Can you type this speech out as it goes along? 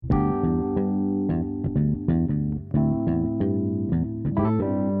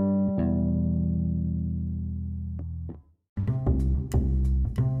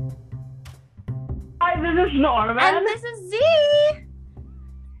is Norman. And this is Z.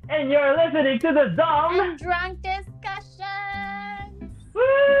 And you're listening to the Dumb And Drunk Discussions.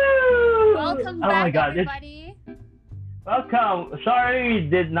 Woo! Welcome Oh back, my God, everybody. welcome. Sorry we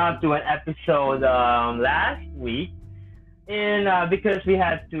did not do an episode last week, because we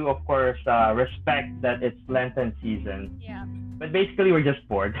had to, of course, respect that it's Lenten season. Yeah. But basically, we're just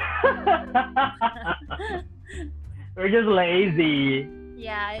bored. We're just lazy.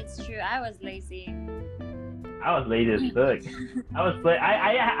 Yeah, it's true. I was lazy. I was lazy as fuck.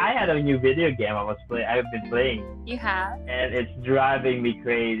 I had a new video game I've been playing, You have? and it's driving me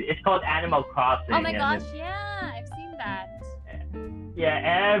crazy. It's called Animal Crossing. Oh my and gosh, yeah. I've seen that.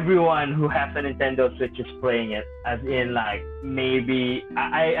 yeah, everyone who has a Nintendo Switch is playing it. As in, like, maybe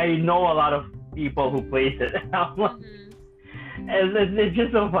I know a lot of people who plays it. I'm like, it's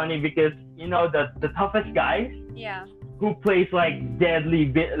just so funny because the toughest guys Yeah. who plays like deadly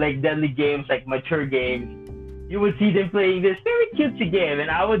games, like mature games, you would see them playing this very cutesy game, and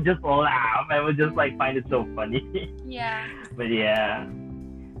I would just laugh. I would just find it so funny. Yeah. But yeah,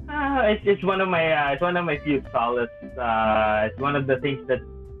 it's one of my few solace. It's one of the things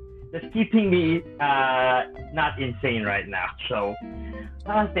that's keeping me not insane right now. So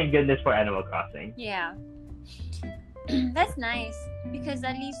thank goodness for Animal Crossing. Yeah. That's nice because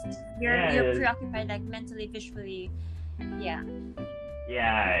at least you're Yeah. preoccupied, like mentally, visually. Yeah.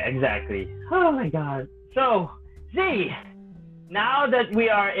 Yeah, exactly. Oh my God. So, Z, now that we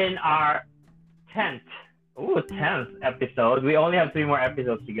are in our 10th episode, we only have 3 more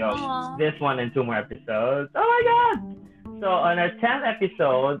episodes to go. Aww. This one and 2 more episodes. Oh my God. So on our 10th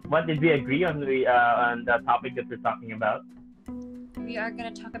episode, what did we agree on the topic that we're talking about? We are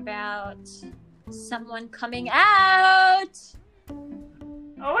gonna talk about someone coming out.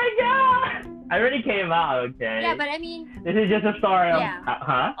 Oh my God. I already came out, okay? Yeah, but I mean, This is just a story of...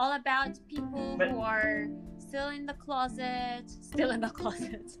 Yeah. all about people who are still in the closet.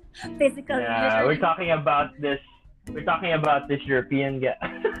 Physically. Yeah, we're talking about this European guy.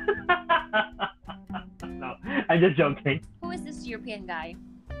 No, I'm just joking. Who is this European guy?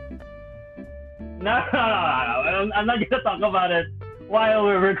 No. I'm not gonna talk about it while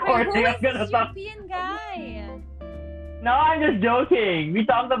we're recording. Wait, who I'm is gonna this talk. European guy? No, I'm just joking. We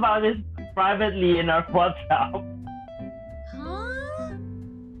talked about this privately in our WhatsApp. Huh?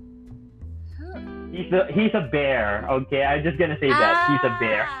 Who? He's a bear. Okay, I'm just gonna say that he's a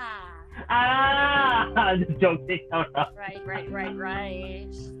bear. I'm just joking. Right.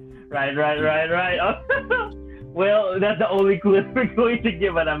 Right. Well, that's the only clue we're going to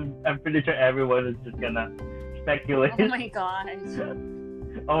give, but I'm pretty sure everyone is just gonna speculate. Oh my gosh.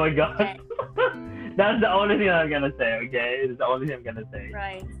 Oh my God. Okay. That's the only thing I'm gonna say, okay? It's the only thing I'm gonna say.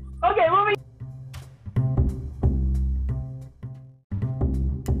 Right. Okay, moving.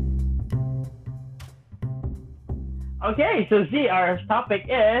 Okay, so Z, our topic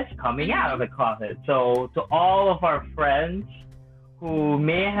is coming out of the closet. So to all of our friends who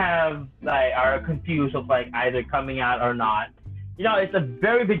may have are confused of either coming out or not, it's a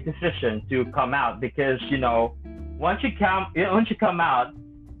very big decision to come out because once you come out,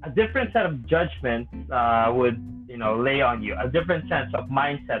 a different set of judgments would lay on you. A different sense of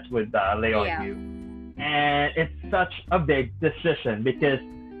mindsets would lay on you, and it's such a big decision because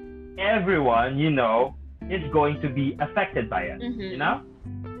everyone is going to be affected by it.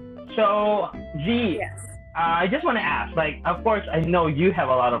 So Z, I just want to ask, of course, I know you have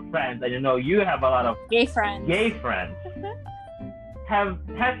a lot of friends, and you have a lot of Gay friends. Has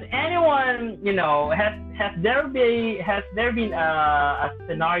anyone, has there been a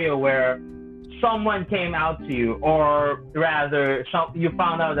scenario where someone came out to you, or rather, you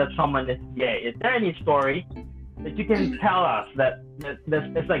found out that someone is gay? Is there any story that you can tell us that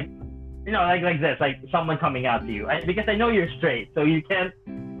it's like this, like someone coming out to you? Because I know you're straight, so you can't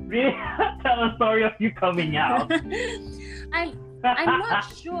really tell a story of you coming out. I'm not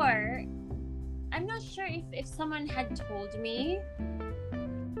sure. I'm not sure if someone had told me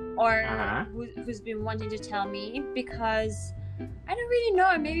or who's been wanting to tell me, because I don't really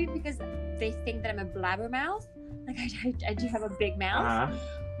know. Maybe because they think that I'm a blabbermouth, like I do have a big mouth,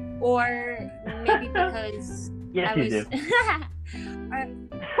 or maybe because yes, you do. or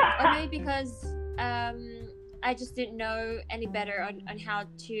maybe because I just didn't know any better on how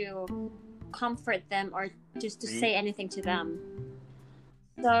to comfort them or just to say anything to them.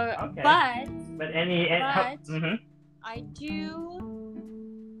 So, okay. but I do.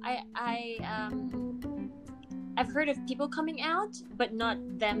 I've heard of people coming out, but not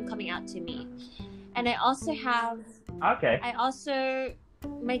them coming out to me. And I also have. Okay.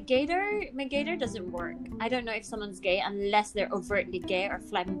 My gator doesn't work. I don't know if someone's gay unless they're overtly gay or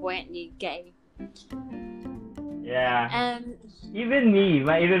flamboyantly gay. Yeah. And Even me,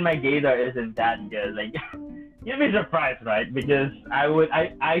 even my gaydar isn't that good. Like, you'd be surprised, right? Because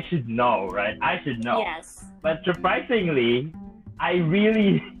I should know, right? I should know. yes, But surprisingly, I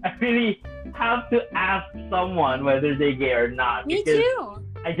really have to ask someone whether they're gay or not. me Because too.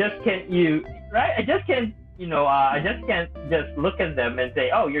 I just can't right? I just can't, I just can't just look at them and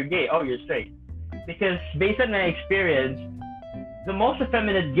say, oh, you're gay, oh, you're straight. Because based on my experience, the most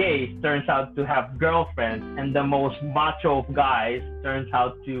effeminate gays turns out to have girlfriends, and the most macho guys turns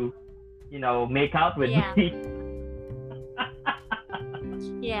out to, make out with Yeah. me.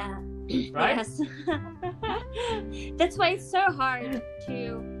 Yeah. Right? Yes. That's why it's so hard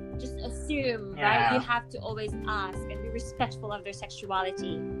to just assume, right? Yeah. You have to always ask and be respectful of their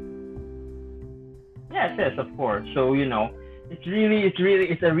sexuality. Yes, yes, of course. So it's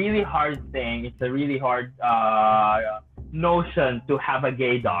a really hard thing. It's a really hard notion to have a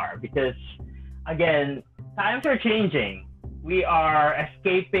gaydar because, again, times are changing. We are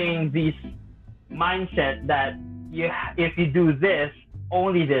escaping this mindset that if you do this,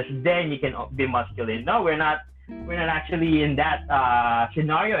 only this, then you can be masculine. No, we're not actually in that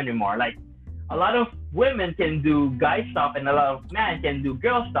scenario anymore. Like, a lot of women can do guy stuff and a lot of men can do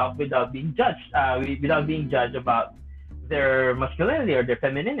girl stuff without being judged about their masculinity or their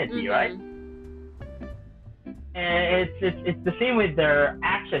femininity, right? And it's the same with their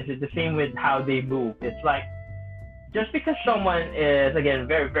actions. It's the same with how they move. It's like, just because someone is, again,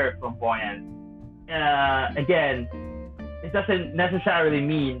 very, very flamboyant, again, it doesn't necessarily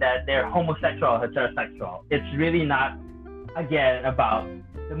mean that they're homosexual or heterosexual. It's really not, again, about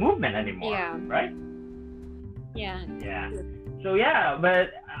the movement anymore, right? Yeah. Yeah. So yeah,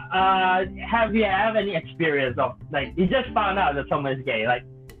 but have you any experience of, like, you just found out that someone is gay? Like,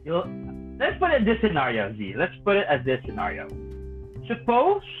 let's put it this scenario, Z. Let's put it as this scenario.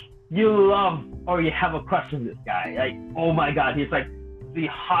 Suppose you love or you have a crush on this guy. Like, oh my God, he's like the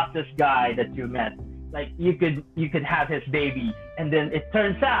hottest guy that you met. Like, you could have his baby, and then it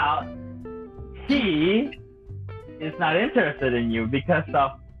turns out he is not interested in you because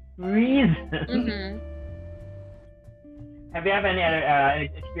of reasons. Mm-hmm. Have you had any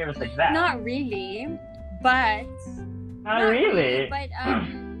experience like that? Not really, but Not really. But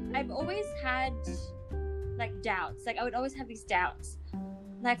I've always had like doubts. Like, I would always have these doubts.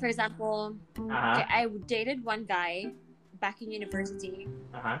 Like, for example, okay, I dated one guy back in university.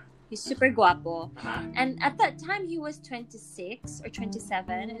 He's super guapo. And at that time, he was 26 or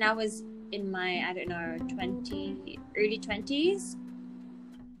 27. And I was in my, I don't know, early 20s.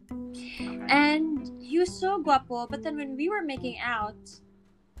 And he was so guapo. But then when we were making out,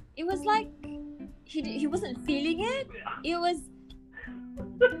 it was like he wasn't feeling it. It was...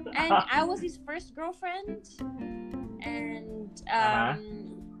 And I was his first girlfriend. And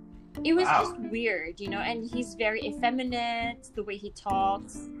it was just weird, and he's very effeminate, the way he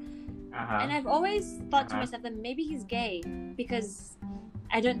talks. And I've always thought to myself that maybe he's gay because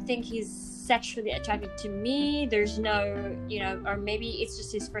I don't think he's sexually attracted to me. There's no, or maybe it's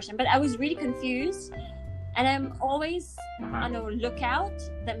just his first time. But I was really confused, and I'm always on a lookout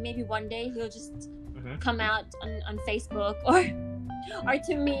that maybe one day he'll just come out on Facebook or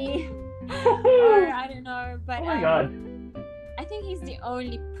to me, or I don't know. But oh my God. I think he's the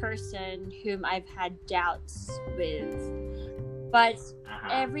only person whom I've had doubts with. But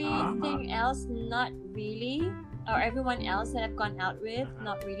everything else, not really. Or everyone else that I've gone out with,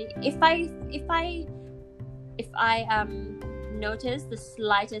 not really. If I notice the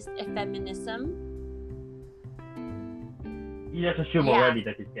slightest effeminism, you just assume already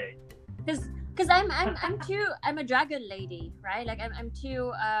that he's gay. Because I'm a dragon lady, right? Like, I'm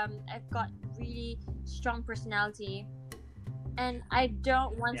too I've got really strong personality. And I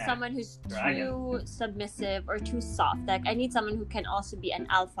don't want someone who's too submissive or too soft. Like, I need someone who can also be an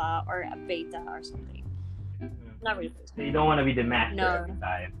alpha or a beta or something. Not really. So you don't want to be the master No. every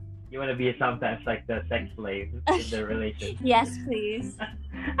time. You want to be sometimes like the sex slave in the relationship. Yes, please.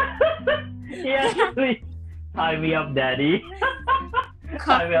 Yes, please. Tie me up, daddy.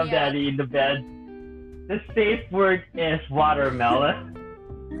 Tie me up, daddy, in the bed. The safe word is watermelon.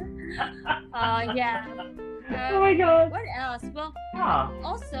 Yeah. Oh my God. What else? Well,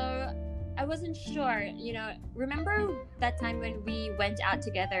 also, I wasn't sure, remember that time when we went out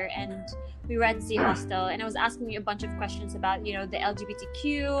together and we were at Z Hostel and I was asking you a bunch of questions about, the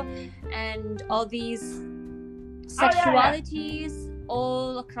LGBTQ and all these sexualities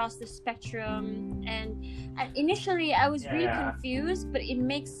all across the spectrum. And initially I was really confused, but it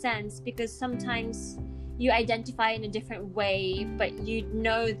makes sense because sometimes you identify in a different way, but you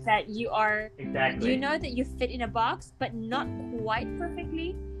know that you are... Exactly. You know that you fit in a box, but not quite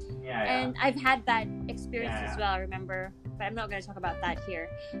perfectly. And I've had that experience as well, remember? But I'm not going to talk about that here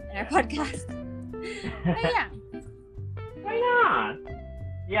in our podcast. But yeah. Why not?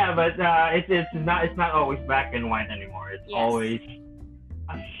 Yeah, but it's not always black and white anymore. It's always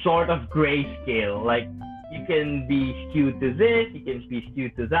a sort of grayscale. Like you can be skewed to this, you can be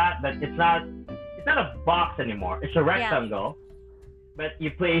skewed to that, but it's not a box anymore. It's a rectangle, but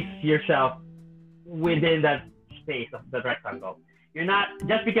you place yourself within that space of the rectangle. You're not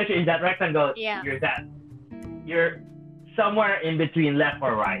just because you're in that rectangle. You're that. You're somewhere in between left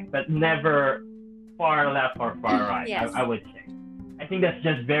or right, but never far left or far right. Yes. I would say. I think that's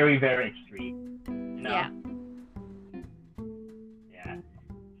just very, very extreme. You know? Yeah.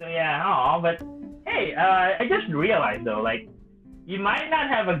 So but hey, I just realized though, like, you might not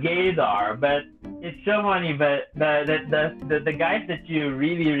have a gaydar, but it's so funny. But the guys that you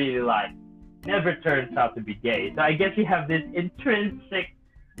really, really like never turns out to be gay. So I guess you have this intrinsic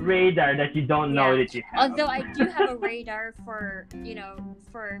radar that you don't know that you have. Although I do have a radar for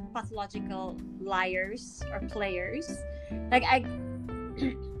pathological liars or players. Like I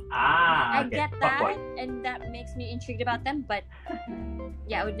get that, and that makes me intrigued about them. But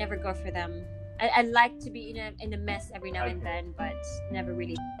I would never go for them. I like to be in a mess every now and then, but never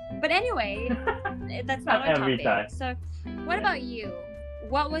really. But anyway, that's not our topic. Time. So, what about you?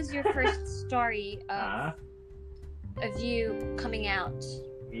 What was your first story of you coming out?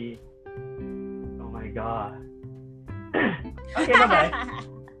 Me? Oh my god. Okay, bye-bye.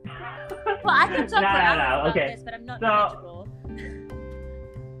 Well, I can talk for hours about this, but I'm not knowledgeable.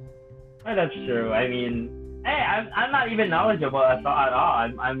 Well, that's true. I mean, hey, I'm not even knowledgeable at all.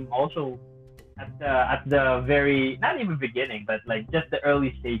 I'm also at the very, not even beginning, but like just the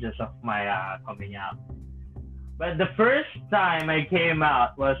early stages of my coming out. But the first time I came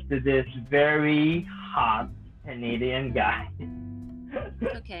out was to this very hot Canadian guy.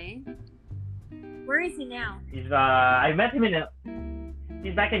 Okay. Where is he now? He's I met him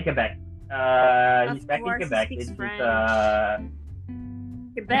he's back in Quebec. He's back in Quebec. He speaks French.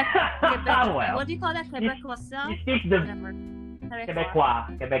 Quebec. Well, what do you call that? Quebecois? He speaks the Quebecois,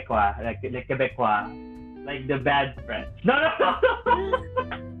 like Quebecois, like the bad French. No.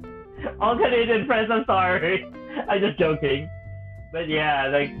 All Canadian friends, I'm sorry. I'm just joking. But yeah,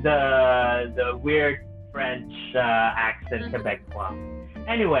 like the weird French accent, Quebecois.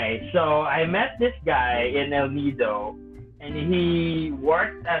 Anyway, so I met this guy in El Nido, and he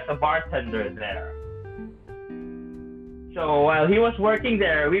worked as a bartender there. So while he was working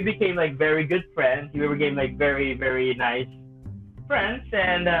there, we became like very good friends. We became like very, very nice friends,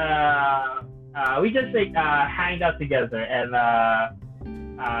 and we just like hanged out together and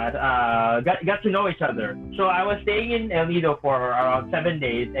got to know each other. So I was staying in El Nido for around 7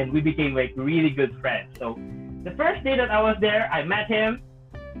 days, and we became like really good friends. So the first day that I was there, I met him.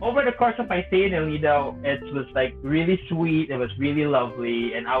 Over the course of my stay in El Nido, it was like really sweet. It was really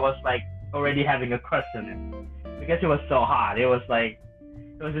lovely, and I was like already having a crush on him because he was so hot. It was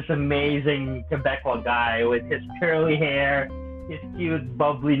this amazing Quebecois guy with his curly hair, his cute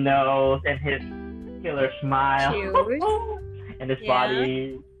bubbly nose, and his killer smile. Cute. And his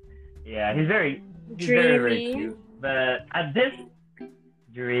body. Yeah, he's very cute. But at this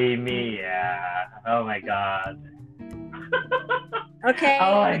dreamy, oh my god. Okay.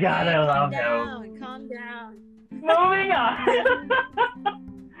 Oh my god, I love him. Calm down. Moving on.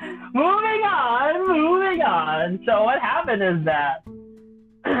 So what happened is that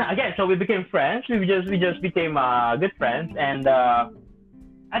again, so we became friends. We just became good friends, and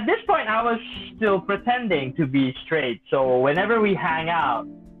at this point, I was still pretending to be straight. So whenever we hang out,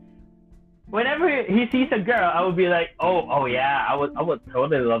 whenever he sees a girl, I would be like, oh yeah, I would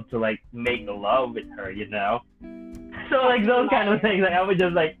totally love to like make love with her, you know. So like those kind of things, like I would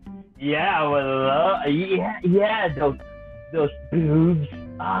just like, I would love, those boobs.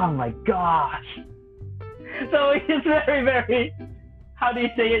 Oh my gosh. So it's very, very, how do you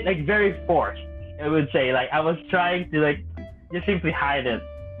say it? Like very forced. I would say like I was trying to like just simply hide it.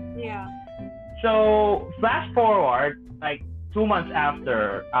 Yeah. So fast forward like 2 months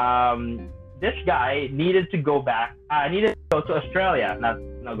after, this guy needed to go back. Needed to go to Australia, not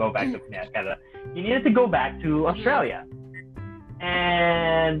go back to Canada. He needed to go back to Australia,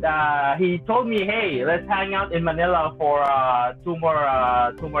 and he told me, "Hey, let's hang out in Manila for 2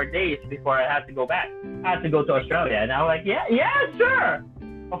 more days before I have to go back. I have to go to Australia." And I was like, "Yeah, sure."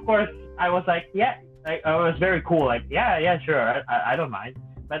 Of course, I was like, "Yeah." I was very cool. Like, yeah, sure. I don't mind.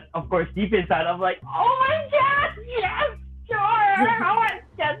 But of course, deep inside, I'm like, "Oh my god, yes, sure. I want to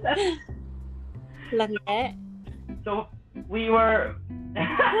get this." Love it. So we were,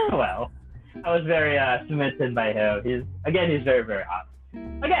 well, I was very smitten by him. He's very, very hot.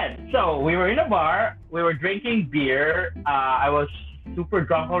 again, so we were in a bar, we were drinking beer. I was super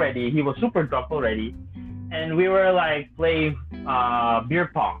drunk already. He was super drunk already, and we were like playing beer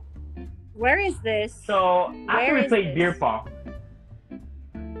pong. Where is this? So after Where we is played this? beer pong,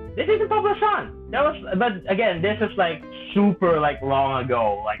 this is in Poblacion. That was, but again, this is like super like long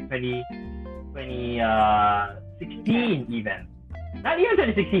ago, like 2016 even. Not even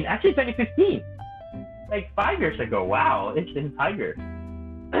 2016, actually 2015. Like 5 years ago. Wow, it's been 5 years.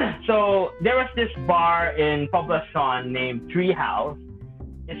 So there was this bar in Poblacion named Treehouse.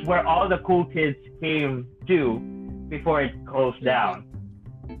 It's where all the cool kids came to before it closed down.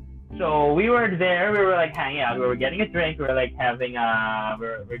 So we were there, we were like hanging out, we were getting a drink, we were like having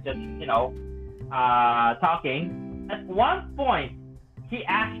we're just, talking. At one point, he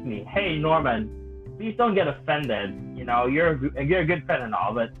asked me, "Hey Norman, please don't get offended. You know, you're a good friend and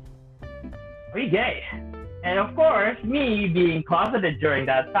all, but are you gay?" And of course, me being closeted during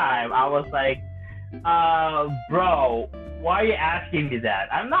that time, I was like, bro, why are you asking me that?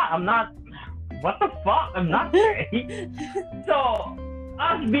 I'm not, what the fuck? I'm not gay. So,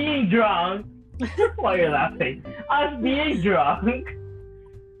 us being drunk, why are you laughing? Us being drunk,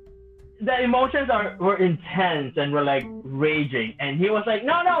 the emotions were intense and were like raging. And he was like,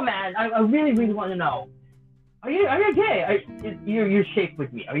 no, man, I really, really want to know. Are you gay? You're safe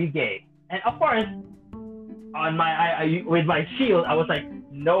with me. Are you gay? And of course, on my with my shield, I was like,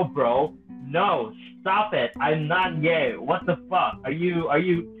 no, bro, no, stop it. I'm not gay. What the fuck? What are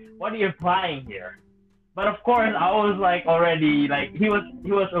you implying here? But of course, I was like already like he was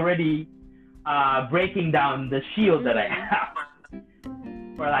already breaking down the shield that I have,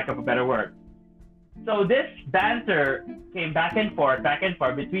 for lack of a better word. So this banter came back and forth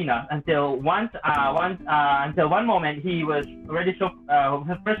between us until one moment he was already so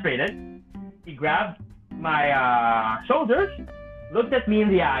frustrated. He grabbed my shoulders, looked at me in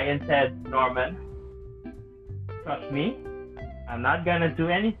the eye, and said, "Norman, trust me, I'm not gonna do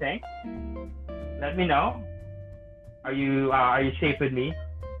anything. Let me know. Are you safe with me?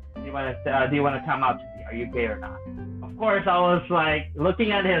 Do you wanna come out to me? Are you gay or not?" Of course, I was like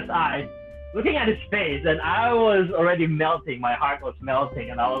looking at his eyes, looking at his face, and I was already melting. My heart was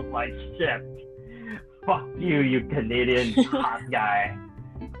melting, and I was like, "Shit, fuck you, you Canadian hot guy."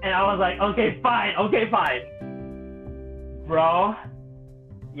 And I was like, okay, fine, bro.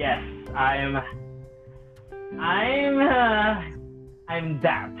 Yes, I'm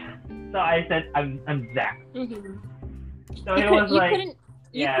that. So I said, I'm that. Mm-hmm. So it was like,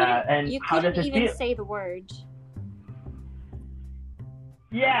 and you how does couldn't it even feel? say the word.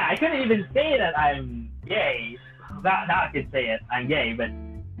 Yeah, I couldn't even say that I'm gay. Now I can say it, I'm gay. But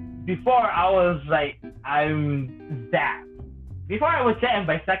before I was like, I'm that. Before I would say I'm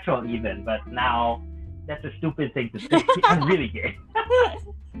bisexual even, but now that's a stupid thing to say. I'm really gay.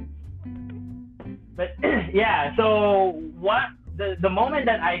 But yeah, so what? The moment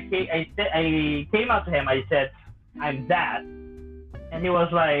that I came out to him, I said, "I'm that," and he was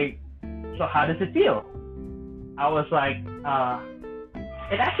like, "So how does it feel?" I was like,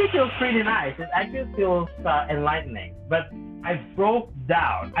 "It actually feels pretty nice. It actually feels enlightening." But I broke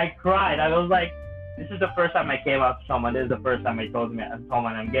down. I cried. I was like, "This is the first time I came out to someone. This is the first time I told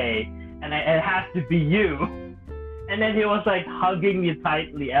someone I'm gay, and it has to be you." And then he was like hugging me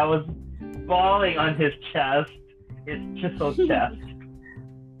tightly. I was bawling on his chest, his chiseled chest.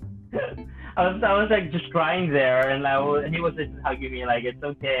 I was like just crying there, and he was just hugging me like, "It's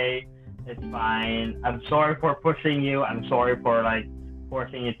okay, it's fine. I'm sorry for pushing you. I'm sorry for like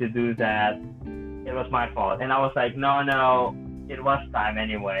forcing you to do that. It was my fault." And I was like, no, it was time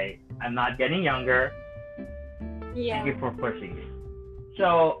anyway. I'm not getting younger. Yeah. Thank you for pushing me.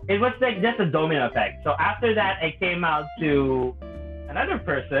 So it was like just a domino effect. So after that, I came out to another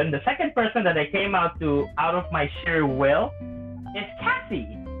person. The second person that I came out to out of my sheer will is Cassie.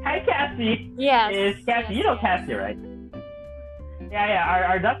 Hi, Cassie. Yes. Is Cassie? You know Cassie, right? Yeah,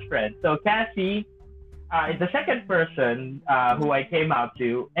 our Dutch friend. So Cassie is the second person who I came out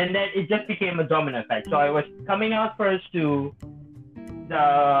to, and then it just became a domino effect. So I was coming out first to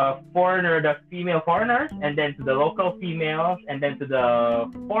the female foreigners, and then to the local females, and then to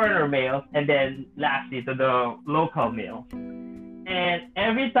the foreigner males, and then lastly to the local males. And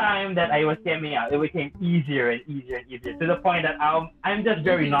every time that I was coming out, it became easier and easier and easier, to the point that I'm just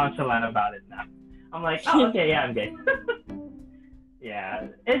very nonchalant about it now. I'm like, oh, okay, yeah, I'm gay. Yeah,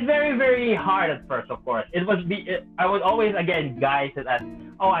 it's very, very hard at first, of course. I would always, again, guise it as,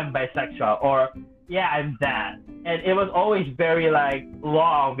 oh, I'm bisexual, or yeah, I'm that. And it was always very, like,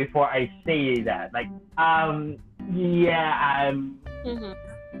 long before I say that. Like, yeah, I'm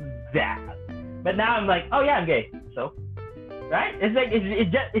that. But now I'm like, oh, yeah, I'm gay. So, right? It's like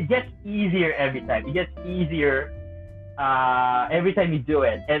it gets easier every time. It gets easier every time you do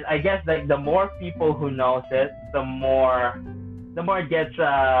it. And I guess like the more people who knows it, the more it gets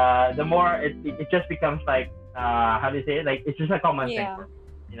the more it just becomes like how do you say it? Like it's just a common thing for me,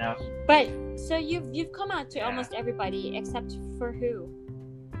 you know. But so you've come out to almost everybody except for who?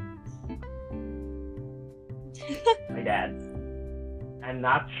 My dad. I'm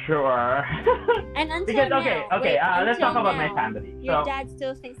not sure. And until because now, okay, let's talk about now, my family. Your dad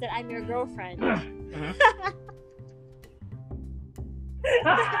still thinks that I'm your girlfriend.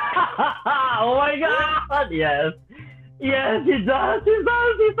 Oh my god! Yes, he does. He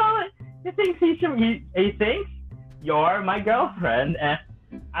does. He thinks he thinks you're my girlfriend, and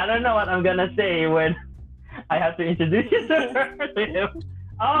I don't know what I'm gonna say when I have to introduce you to him.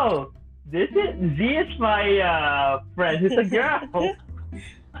 Oh, Z is my friend. Who's a girl.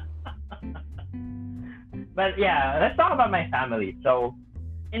 But yeah, let's talk about my family. So,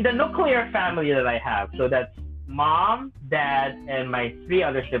 in the nuclear family that I have, so that's mom, dad, and my 3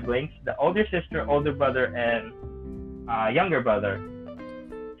 other siblings, the older sister, older brother, and younger brother.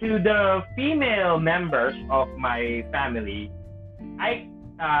 To the female members of my family,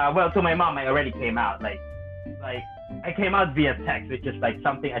 to my mom, I already came out. Like I came out via text, which is like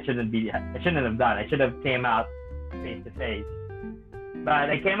something I shouldn't have done. I should have came out face to face.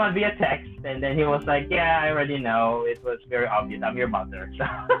 But I came out via text, and then he was like, "Yeah, I already know. It was very obvious. I'm your mother." So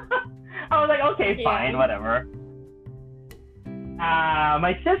I was like, "Okay, fine, whatever."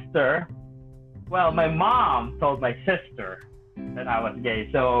 My sister, well, my mom told my sister that I was gay,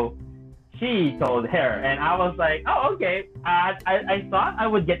 so she told her, and I was like, "Oh, okay." I thought I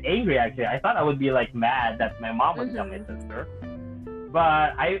would get angry. Actually, I thought I would be like mad that my mom would tell my sister,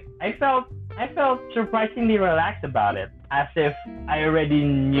 but I felt surprisingly relaxed about it, as if I already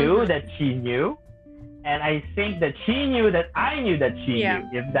knew that she knew, and I think that she knew that I knew that she knew.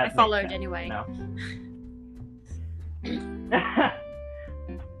 If that I followed sense, anyway. You know?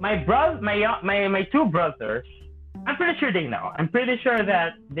 my 2 brothers, I'm pretty sure they know. I'm pretty sure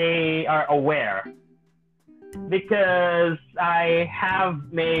that they are aware, because I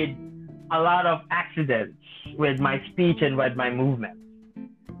have made a lot of accidents with my speech and with my movement.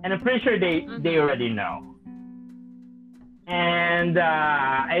 And I'm pretty sure they already know. And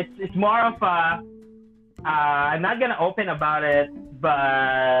it's more of a, I'm not going to open about it,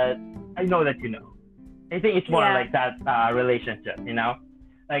 but I know that you know. I think it's more like that relationship, you know?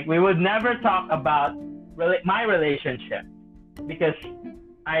 Like, we would never talk about my relationship, because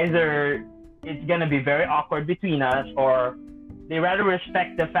either it's going to be very awkward between us, or they rather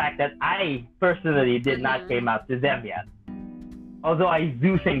respect the fact that I personally did not came out to them yet. Although I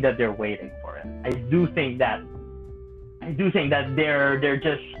do think that they're waiting for it. I do think that they're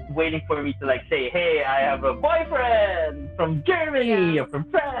just waiting for me to like say, "Hey, I have a boyfriend from Germany or from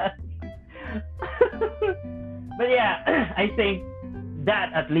France." But yeah, I think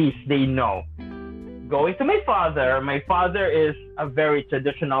that at least they know. Going to my father is a very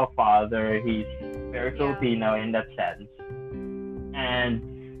traditional father. He's very Filipino in that sense. And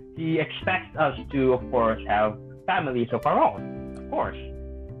he expects us to, of course, have families of our own. Of course.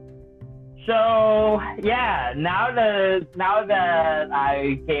 So yeah, now that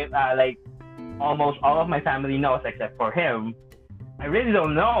I came, like almost all of my family knows except for him, I really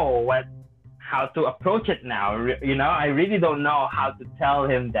don't know how to approach it now. You know, I really don't know how to tell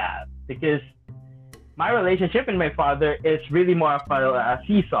him that, because my relationship with my father is really more of a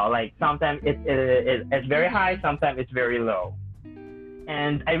seesaw. Like sometimes it's very high, sometimes it's very low,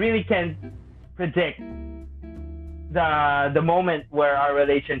 and I really can't predict the moment where our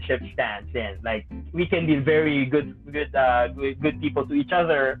relationship stands in. Like, we can be very good people to each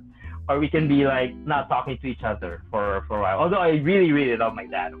other, or we can be like not talking to each other for a while. Although I really, really love my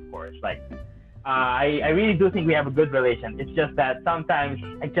dad, of course. Like, I really do think we have a good relation. It's just that sometimes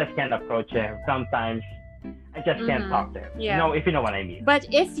I just can't approach him. Sometimes I just can't talk to him. Yeah. You know, if you know what I mean. But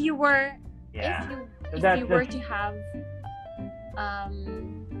if you were, Yeah. if you were to have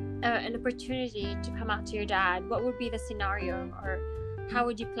an opportunity to come out to your dad, what would be the scenario, or how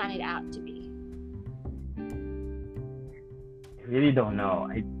would you plan it out to be? I really don't know.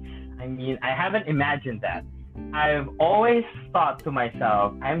 I mean, I haven't imagined that. I've always thought to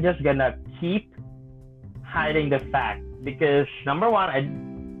myself, I'm just gonna keep hiding the fact, because number one, I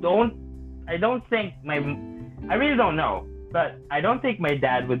really don't know, but I don't think my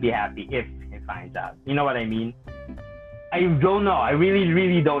dad would be happy if he finds out. You know what I mean? I don't know. I really,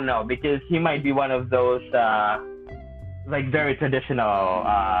 really don't know, because he might be one of those like very traditional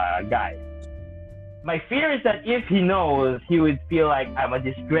guys. My fear is that if he knows, he would feel like I'm a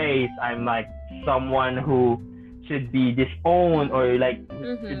disgrace. I'm like someone who should be disowned or like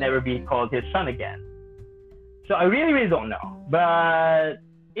he should never be called his son again. So I really, really don't know. But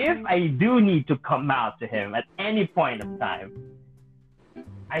if I do need to come out to him at any point of time,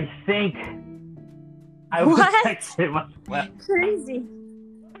 I think I would text him as well. Crazy.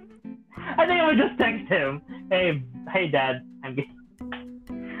 I think I would just text him, hey dad, I'm gay.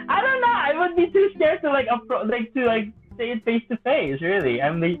 I don't know. I would be too scared to say it face to face. Really,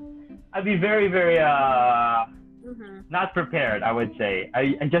 I'd be very, very not prepared. I would say.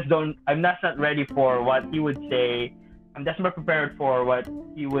 I just don't. I'm not ready for what he would say. I'm just not prepared for what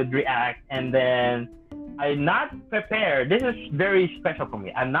he would react, and then I'm not prepared. This is very special for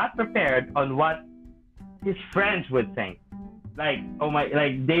me. I'm not prepared on what his friends would think. Like,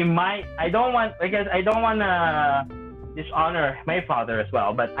 they might. I don't want to dishonor my father as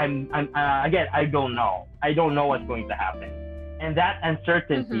well. But again, I don't know. I don't know what's going to happen, and that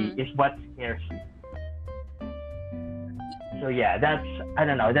uncertainty is what scares me. So yeah, I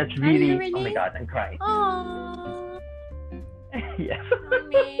don't know. That's really. Oh my God, I'm crying. Aww. Yes. Oh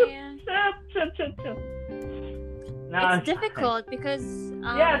man. No, it's difficult because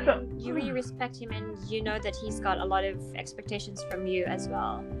you really respect him and you know that he's got a lot of expectations from you as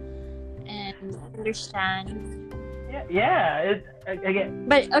well, and understand. Yeah. Again.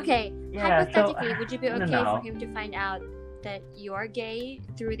 But okay, hypothetically, so, would you be okay for him to find out that you're gay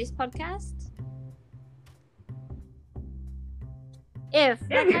through this podcast? If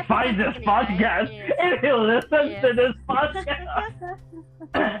he finds this podcast, if he listens to this podcast,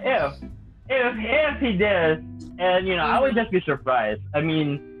 if he does, and I would just be surprised. I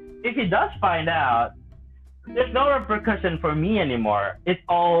mean, if he does find out, there's no repercussion for me anymore. It's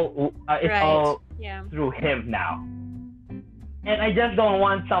all through him now. And I just don't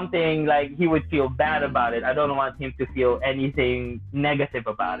want something like he would feel bad about it. I don't want him to feel anything negative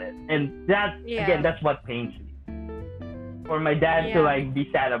about it. And again, that's what pains me. For my dad to be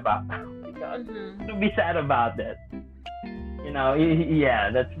sad about, to be sad about it.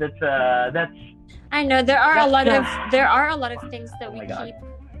 That's. I know there are a lot of things that we keep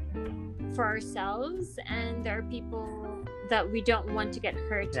for ourselves, and there are people that we don't want to get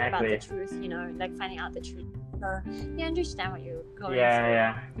hurt about the truth. Like finding out the truth. So I understand what you're going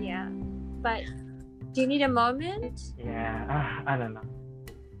through. Yeah. But do you need a moment? Yeah. I don't know.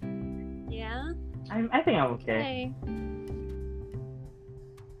 Yeah. I think I'm okay.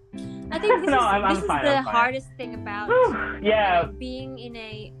 I think this is the hardest thing about being in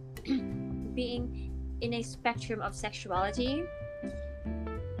a spectrum of sexuality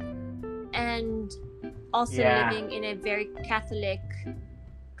and also living in a very Catholic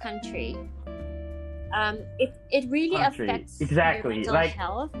country. It really affects your mental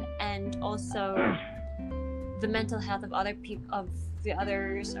health and also the mental health of other people, of the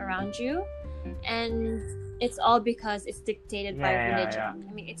others around you, and it's all because it's dictated by religion. Yeah.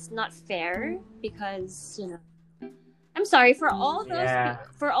 I mean, it's not fair because I'm sorry for all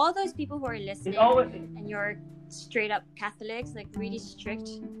those people who are listening and you're straight up Catholics, like really strict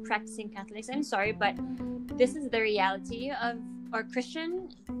practicing Catholics. I'm sorry, but this is the reality or Christian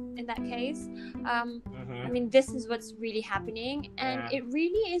in that case. I mean, this is what's really happening, and it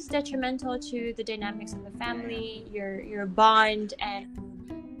really is detrimental to the dynamics of the family, your bond, and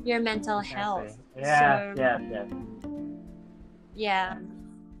your mental health. Yeah.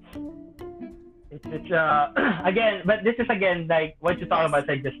 It's again, but this is again like what you're talking about,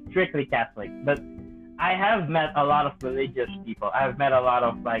 like just strictly Catholic. But I have met a lot of religious people. I've met a lot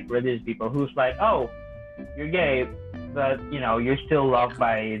of religious people who's like, oh, you're gay, but you're still loved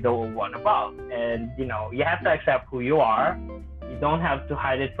by the one above, and you have to accept who you are. You don't have to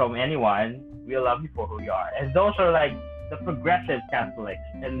hide it from anyone. We love you for who you are, and those are the progressive Catholics,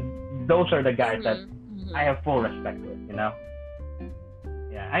 and those are the guys that I have full respect with,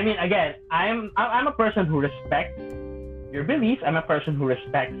 Yeah, I mean, again, I'm a person who respects your beliefs. I'm a person who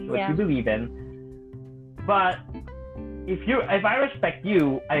respects what you believe in. But if I respect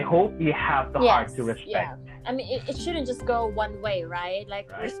you, I hope you have the heart to respect. Yeah. I mean, it shouldn't just go one way, right?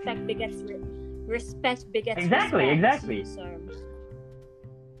 Respect begets respect. Exactly. So,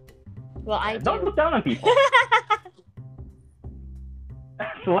 well, I don't look down on people.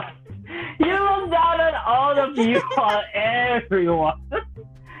 What? You look down on all the people, everyone.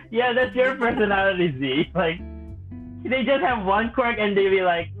 Yeah, that's your personality, Z. They just have one quirk and they be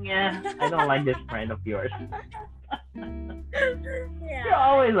like, yeah, I don't like this friend of yours. You're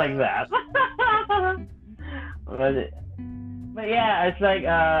always like that. But yeah, it's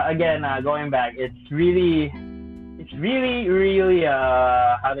again, going back, it's really how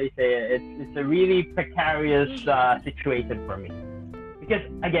do you say it? It's a really precarious situation for me. Because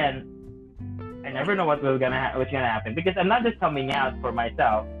again, I never know what's gonna happen because I'm not just coming out for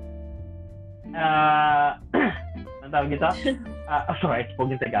myself. Ang tawag ito? Sorry, I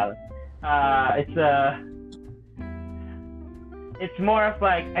spoke in Tagalog. It's more of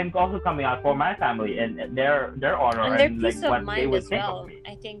like I'm also coming out for my family and their honor and their and peace like of what they mind would as think well. of me.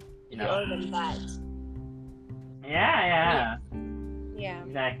 I think You you know? owe them that. Yeah. Yeah.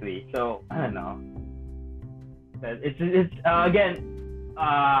 Exactly. So I don't know. But it's again.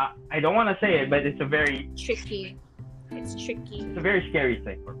 I don't want to say it, but it's a very Tricky. It's tricky. It's a very scary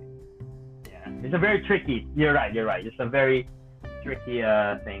thing for me. Yeah, it's a very tricky. You're right. It's a very tricky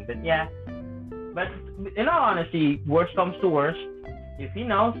thing. But yeah. But in all honesty, worst comes to worst. If he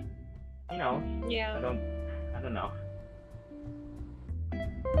knows, he knows. Yeah. I don't know.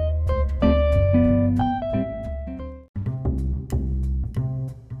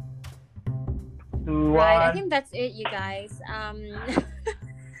 Right, I think that's it, you guys. That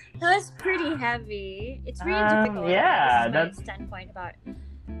was pretty heavy. It's really difficult. Yeah, this is my standpoint about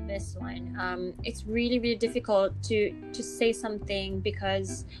this one. It's really, really difficult to say something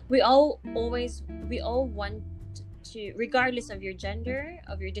because we all want to, regardless of your gender,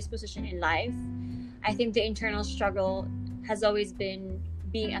 of your disposition in life. I think the internal struggle has always been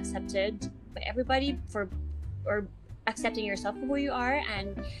being accepted by everybody or accepting yourself for who you are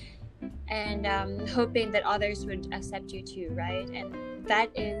and hoping that others would accept you too, right? And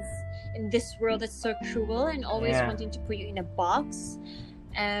that is in this world that's so cruel and always wanting to put you in a box,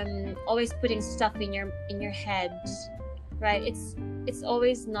 always putting stuff in your head, right? It's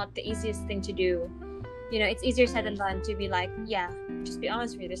always not the easiest thing to do. You know, it's easier said than done to be like, yeah, just be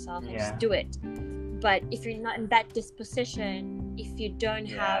honest with yourself and just do it. But if you're not in that disposition, if you don't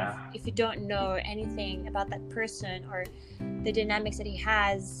know anything about that person or the dynamics that he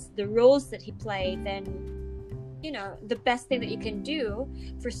has, the roles that he played, then you know the best thing that you can do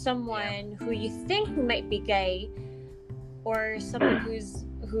for someone who you think who might be gay or someone who's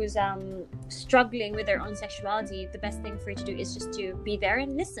struggling with their own sexuality, the best thing for you to do is just to be there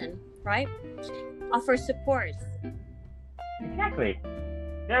and listen, right? Offer support. Exactly.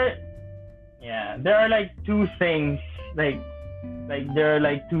 There are like two things there are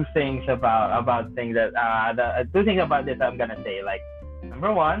like two things about things that the two things about this I'm gonna say. Like,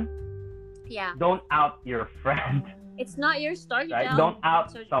 number one, don't out your friend. It's not your story to tell. Don't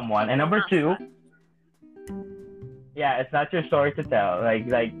out someone. And number two, it's not your story to tell. Like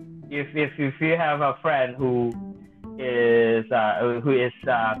if you have a friend who is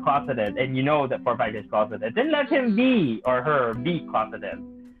closeted and you know that for a fact is closeted, then let him be or her be closeted.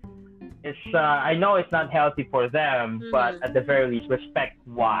 It's I know it's not healthy for them, but at the very least, respect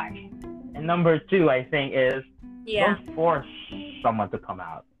why. And number two, I think, is don't force someone to come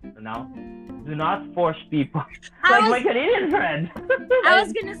out. You know, do not force people. Like my Canadian friend. I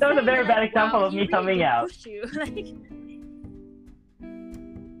was gonna say that was a very bad example of me coming out. Like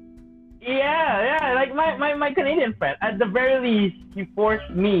my Canadian friend. At the very least, he forced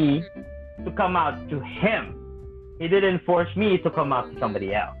me to come out to him. He didn't force me to come out to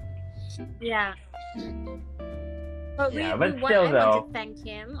somebody else. Yeah. But I want to thank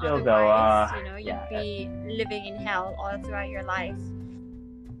him. Otherwise, you'd be living in hell all throughout your life.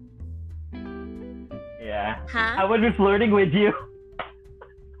 Yeah. Huh? I would be flirting with you.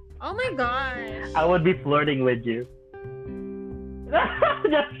 Oh my gosh. I would be flirting with you.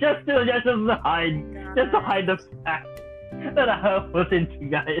 just to hide the fact that I was into you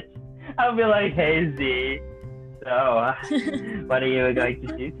guys. I'll be like, hey Z, so what are you going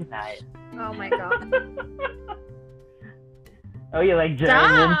to do tonight? Oh my god. Oh, you like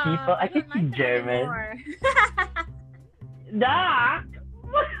German people? I can speak German. Doc!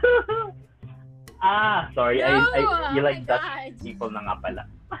 Sorry. No, you like Dutch people na nga pala.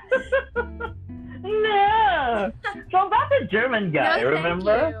 No! So I'm not a German guy,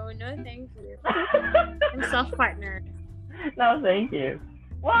 remember? No, thank you. I'm self-partnered. No, thank you.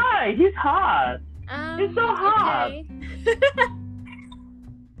 Why? He's hot. He's so hot. Okay.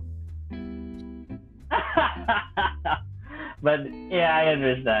 But yeah, I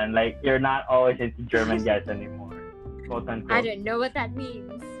understand. Like, you're not always into German guys anymore, quote unquote. I don't know what that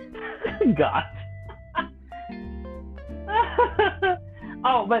means. God.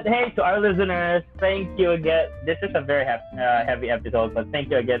 Oh, but hey, to our listeners, thank you again. This is a very heavy episode, but thank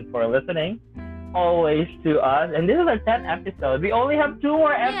you again for listening. Always to us, and this is our 10th episode. We only have 2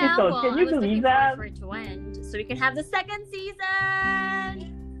 more episodes. Can you believe that? For it to end, so we can have the second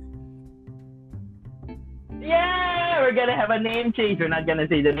season. Yeah, we're gonna have a name change. We're not gonna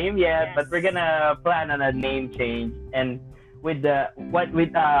say the name yet, but we're gonna plan on a name change. And with what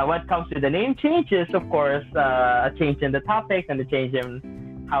comes with the name change is, of course, a change in the topics and a change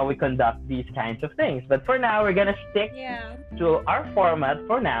in how we conduct these kinds of things. But for now, we're gonna stick Yeah. to our format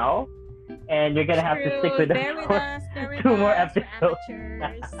for now, and you're gonna have to stick with Bear us with for us. Bear with 2 more us. We're episodes.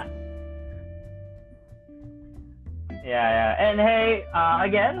 amateurs. Yeah. And hey,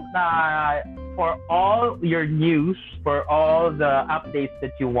 again, for all your news, for all the updates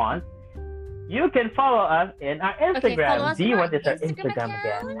that you want, you can follow us in our Okay, follow Instagram. us D, on our what is our Instagram Instagram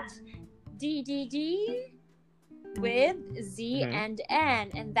again? account. DDD with Z Mhm. and N,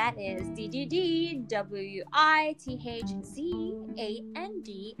 and that is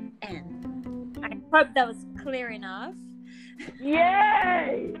DDDWITHZANDN. I hope that was clear enough.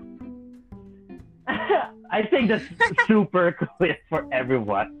 Yay! I think that's super clear for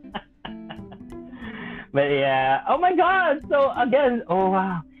everyone. But yeah, oh my god! So again, oh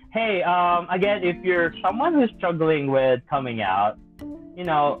wow. Hey, again, if you're someone who's struggling with coming out,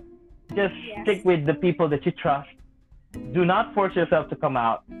 just Yes. stick with the people that you trust. Do not force yourself to come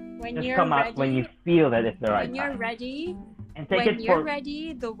out. When Just you're come ready, out when you feel that it's the right when you're time. ready, And take when it you're for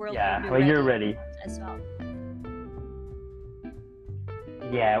ready, the world yeah, will be when ready you're ready. as well.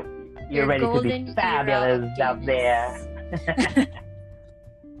 Yeah, you're Your ready to be golden era fabulous of out there. gayness.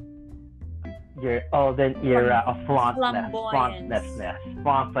 Your golden era of Flamboyance.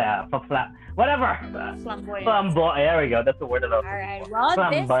 whatever. Flamboyant. There we go. That's the word that I was Alright, looking well, for.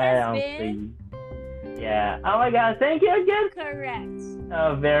 this has Flamboyancy. been Yeah. Oh my god, thank you again. correct.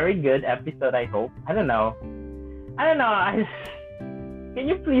 A very good episode, I hope. I don't know. Can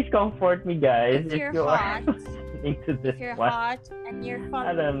you please comfort me, guys, If you're you hot, are listening to this if you're one? hot and you're I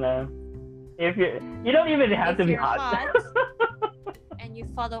fun, don't know. You don't even have If to be you're hot. and you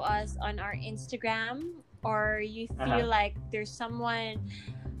follow us on our Instagram, or you feel Uh-huh. like there's someone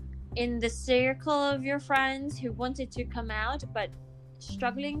in the circle of your friends who wanted to come out but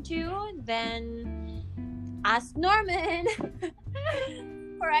struggling to, then ask Norman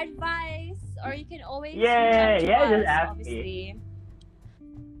for advice, or you can always reach out to just us, ask me.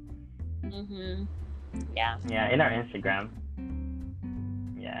 obviously. Yeah. Yeah, in our Instagram.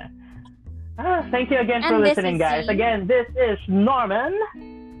 Yeah. Thank you again for And this listening, is guys. Z. Again, this is Norman.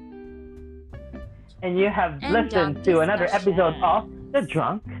 And you have And listened Drunk to another Discussion. episode of The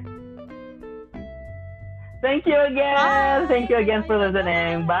Drunk. Thank you again. Bye. Thank you again for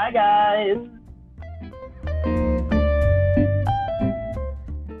listening. Bye, guys.